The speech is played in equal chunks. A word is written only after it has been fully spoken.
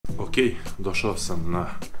Ok, došao sam na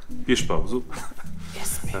piš pauzu.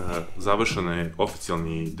 Završen je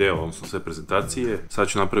oficijalni deo, odnosno sve prezentacije. Sad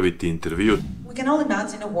ću napraviti intervju. We can all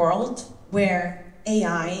imagine a world where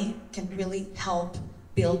AI can really help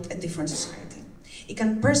build a different society. It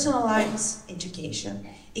can personalize education.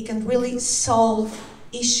 It can really solve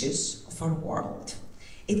issues of our world.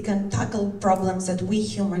 It can tackle problems that we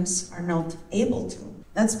humans are not able to.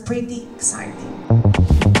 That's pretty exciting.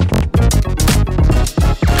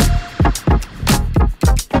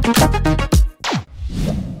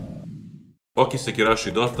 Ok,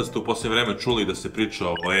 sekiraši, dosta ste u posljednje vreme čuli da se priča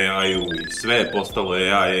o AI-u i sve je postalo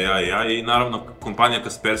AI i naravno kompanija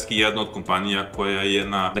Kaspersky je jedna od kompanija koja je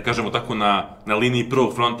da kažemo tako, na liniji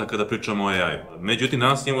prvog fronta kada pričamo o AI-u. Međutim,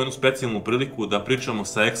 danas imamo jednu specijalnu priliku da pričamo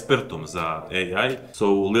sa ekspertom za AI. So,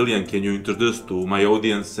 Lilian, can you introduce to my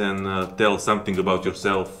audience and tell something about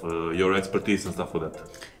yourself, your expertise and stuff like that?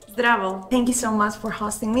 Zdravo. Thank you so much for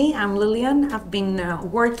hosting me. I'm Lilian. I've been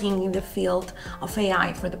working in the field of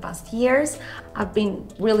AI for the past years. I've been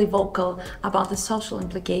really vocal about the social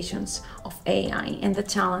implications of AI and the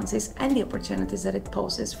challenges and the opportunities that it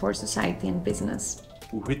poses for society and business.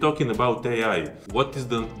 We're talking about AI. What is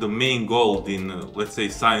the main goal in, let's say,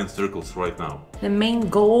 science circles right now? The main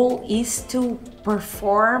goal is to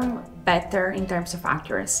perform better in terms of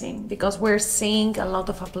accuracy, because we're seeing a lot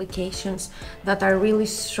of applications that are really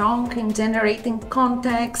strong in generating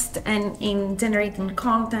context and in generating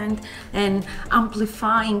content and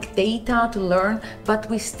amplifying data to learn, but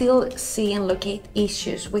we still see and locate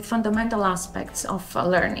issues with fundamental aspects of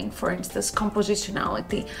learning. For instance,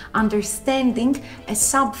 compositionality, understanding a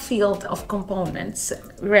subfield of components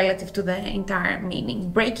relative to the entire meaning,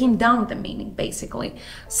 breaking down the meaning basically,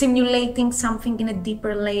 simulating something in a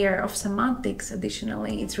deeper layer of semantics.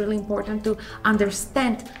 Additionally, it's really important to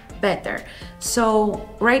understand better. So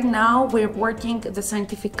right now we're working, the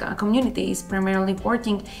scientific community is primarily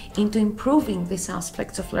working into improving these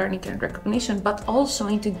aspects of learning and recognition, but also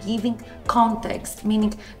into giving context,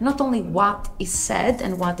 meaning not only what is said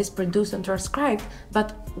and what is produced and transcribed,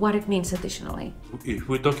 but what it means additionally. If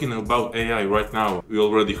we're talking about AI right now, we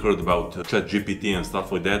already heard about ChatGPT and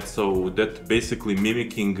stuff like that, so that basically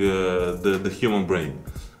mimicking the human brain.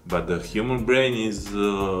 But the human brain is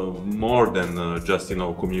more than just,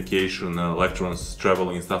 communication, electrons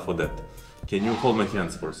traveling and stuff like that. Can you hold my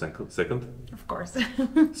hands for a second? Of course.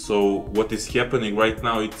 So what is happening right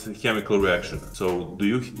now, it's a chemical reaction. So do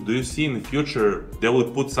you see in the future they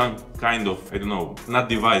will put some kind of, I don't know, not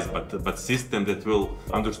device, but system that will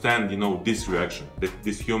understand, this reaction,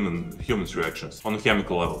 these humans reactions on a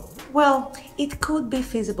chemical level? Well, it could be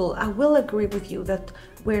feasible. I will agree with you that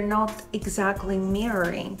we're not exactly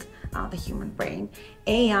mirroring the human brain.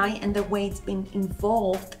 AI and the way it's been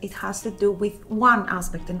involved, it has to do with one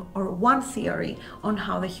aspect or one theory on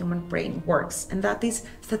how the human brain works, and that is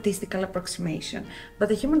statistical approximation. But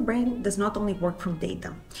the human brain does not only work from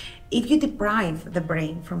data. If you deprive the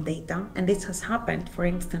brain from data, and this has happened, for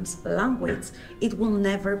instance, language, it will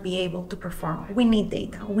never be able to perform. We need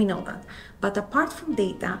data, we know that. But apart from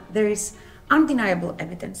data, there is undeniable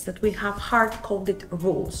evidence that we have hard-coded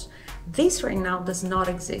rules. This right now does not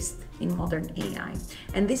exist in modern AI.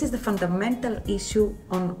 And this is the fundamental issue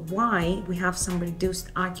on why we have some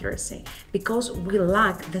reduced accuracy, because we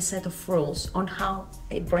lack the set of rules on how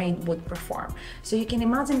a brain would perform. So you can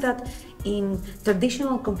imagine that in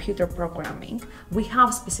traditional computer programming, we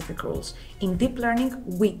have specific rules. In deep learning,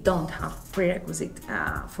 we don't have prerequisite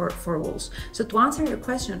for rules. So to answer your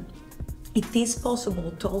question, it is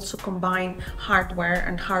possible to also combine hardware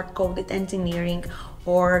and hard-coded engineering,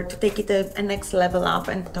 or to take it a next level up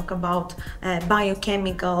and talk about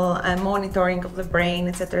biochemical monitoring of the brain,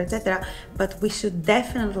 etc., etc. But we should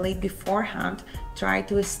definitely beforehand try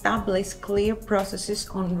to establish clear processes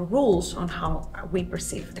on rules on how we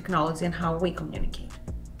perceive technology and how we communicate.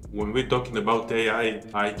 When we're talking about AI,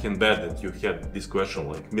 I can bet that you had this question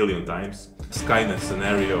like a million times. Skynet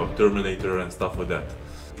scenario, Terminator and stuff like that.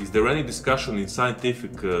 Is there any discussion in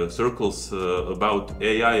scientific circles about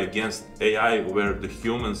AI against AI where the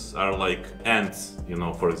humans are like ants,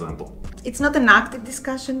 for example? It's not an active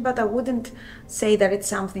discussion, but I wouldn't say that it's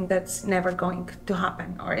something that's never going to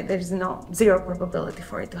happen, or there's zero probability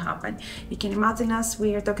for it to happen. You can imagine us,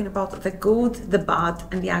 we are talking about the good, the bad,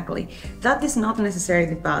 and the ugly. That is not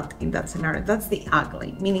necessarily bad in that scenario, that's the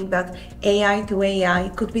ugly, meaning that AI to AI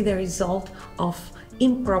could be the result of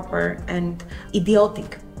improper and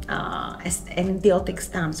idiotic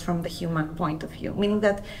stance from the human point of view, meaning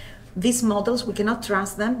that these models, we cannot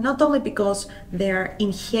trust them, not only because they're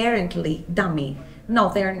inherently dummy, No,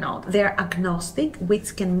 they're not. They're agnostic,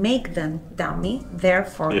 which can make them dummy,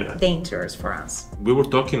 therefore dangerous for us. We were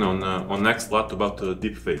talking on next a lot about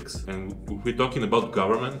deepfakes, and we're talking about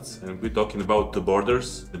governments, and we're talking about the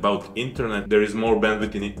borders, about internet. There is more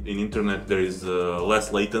bandwidth in internet. There is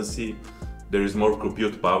less latency. There is more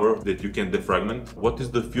compute power that you can defragment. What is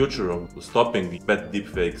the future of stopping bad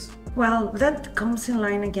deepfakes? Well, that comes in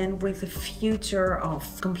line again with the future of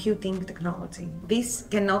computing technology. This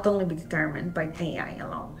can not only be determined by AI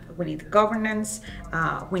alone. We need governance,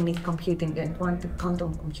 we need computing and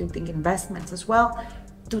quantum computing investments as well.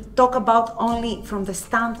 To talk about only from the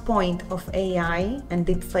standpoint of AI and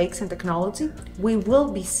deepfakes and technology, we will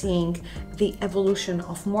be seeing the evolution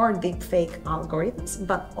of more deepfake algorithms,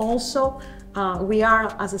 but also we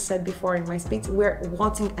are, as I said before in my speech, we're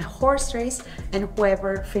watching a horse race, and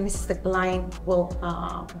whoever finishes the line will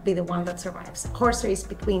be the one that survives. A horse race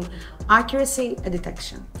between accuracy and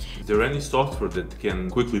detection. Is there any software that can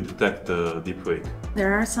quickly detect deepfake?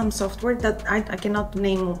 There are some software that I cannot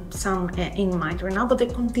name some in mind right now, but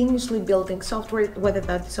they're continuously building software, whether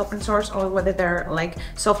that's open source or whether they're like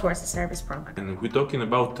software as a service product. And we're talking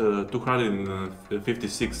about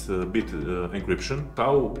 256-bit encryption.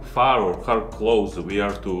 How far or how close we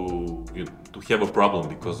are to have a problem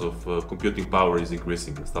because of computing power is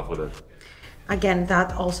increasing and stuff like that? Again,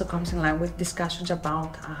 that also comes in line with discussions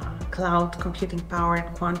about cloud computing power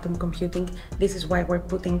and quantum computing. This is why we're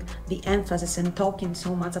putting the emphasis and talking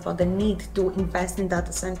so much about the need to invest in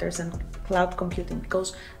data centers and cloud computing,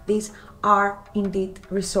 because these are indeed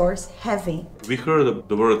resource heavy. We heard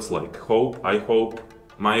the words like hope, I hope,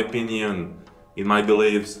 my opinion, in my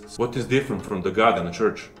beliefs. What is different from the God and the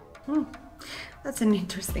church? That's an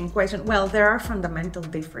interesting question. Well, there are fundamental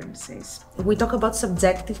differences. We talk about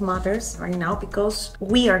subjective matters right now because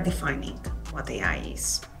we are defining what AI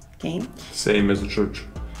is, okay? Same as the church.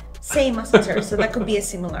 Same as the church, so that could be a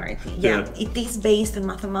similarity. Yeah, it is based on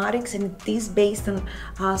mathematics, and it is based on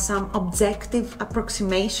some objective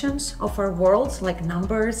approximations of our world, like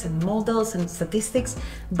numbers and models and statistics.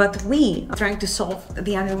 But we are trying to solve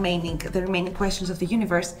the remaining questions of the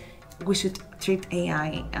universe. We should treat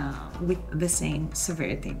AI with the same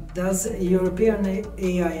severity. Does European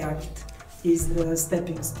AI Act is the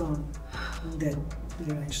stepping stone in that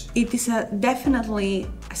direction? It is definitely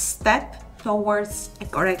a step towards a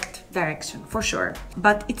correct direction, for sure.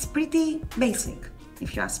 But it's pretty basic,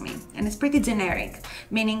 if you ask me, and it's pretty generic,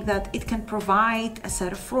 meaning that it can provide a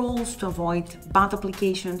set of rules to avoid bad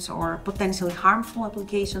applications or potentially harmful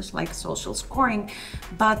applications like social scoring,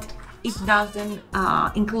 but it doesn't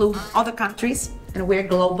include other countries, and we're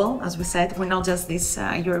global, as we said, we're not just these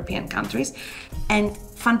European countries. And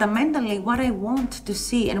fundamentally, what I want to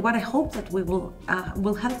see and what I hope that we will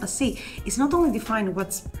help us see is not only define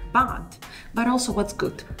what's bad, but also what's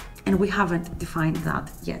good. And we haven't defined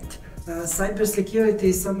that yet. Cybersecurity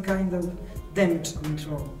is some kind of damage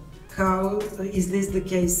control. How is this the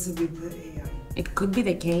case with the AI? It could be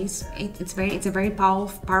the case. It's a very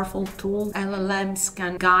powerful tool. LLMs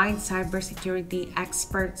can guide cybersecurity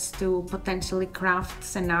experts to potentially craft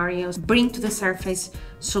scenarios, bring to the surface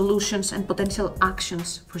solutions and potential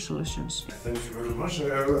actions for solutions. Thank you very much. I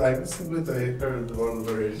heard one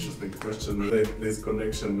very interesting question related to this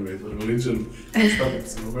connection with religion.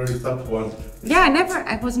 It's a very tough one. Yeah,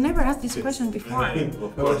 I was never asked this question before.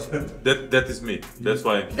 Of course, that is me. That's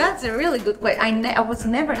why. That's a really good question.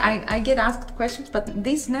 I get asked questions, but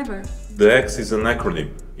this never. The X is an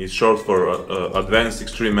acronym. It's short for Advanced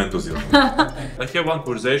Extreme Enthusiasm. I have one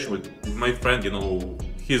conversation with my friend,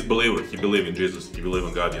 he's a believer, he believes in Jesus, he believes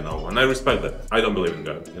in God, and I respect that. I don't believe in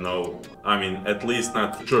God, I mean, at least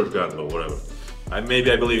not church God or whatever.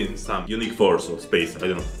 Maybe I believe in some unique force or space, I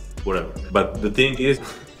don't know, whatever. But the thing is,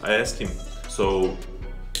 I asked him, so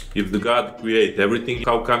if the God create everything,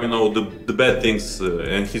 how come the bad things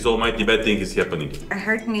and his almighty bad thing is happening? I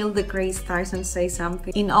heard Neil deGrasse Tyson say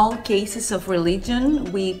something. In all cases of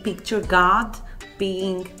religion, we picture God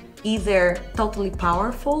being either totally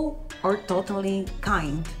powerful or totally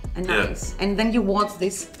kind and nice. And then you watch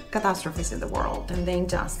these catastrophes in the world and the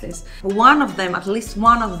injustice. At least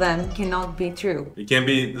one of them cannot be true. It can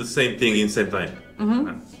be the same thing in same time.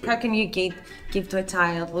 Mm-hmm. How can you give to a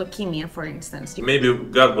child leukemia, for instance? Maybe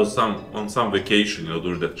God was on some vacation,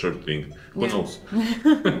 during that church thing. Who knows?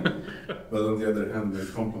 But on the other hand,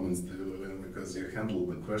 it compliments the Lilian because you handled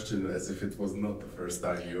the question as if it was not the first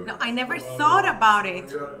time you. No, I never thought about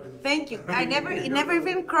it. Thank you. It never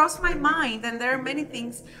even crossed my mind, and there are many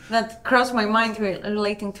things that cross my mind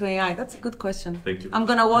relating to AI. That's a good question. Thank you. I'm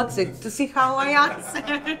gonna watch it to see how I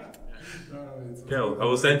answer. Yeah, I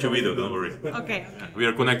will send you a video, don't worry. Okay. We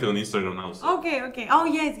are connected on Instagram now. So. Okay. Oh,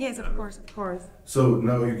 yes, of course. So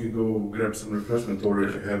now you can go grab some refreshment, or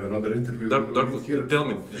if you have another interview. Darko, tell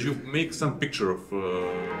me, did you make some picture of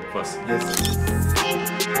us?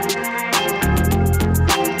 Yes.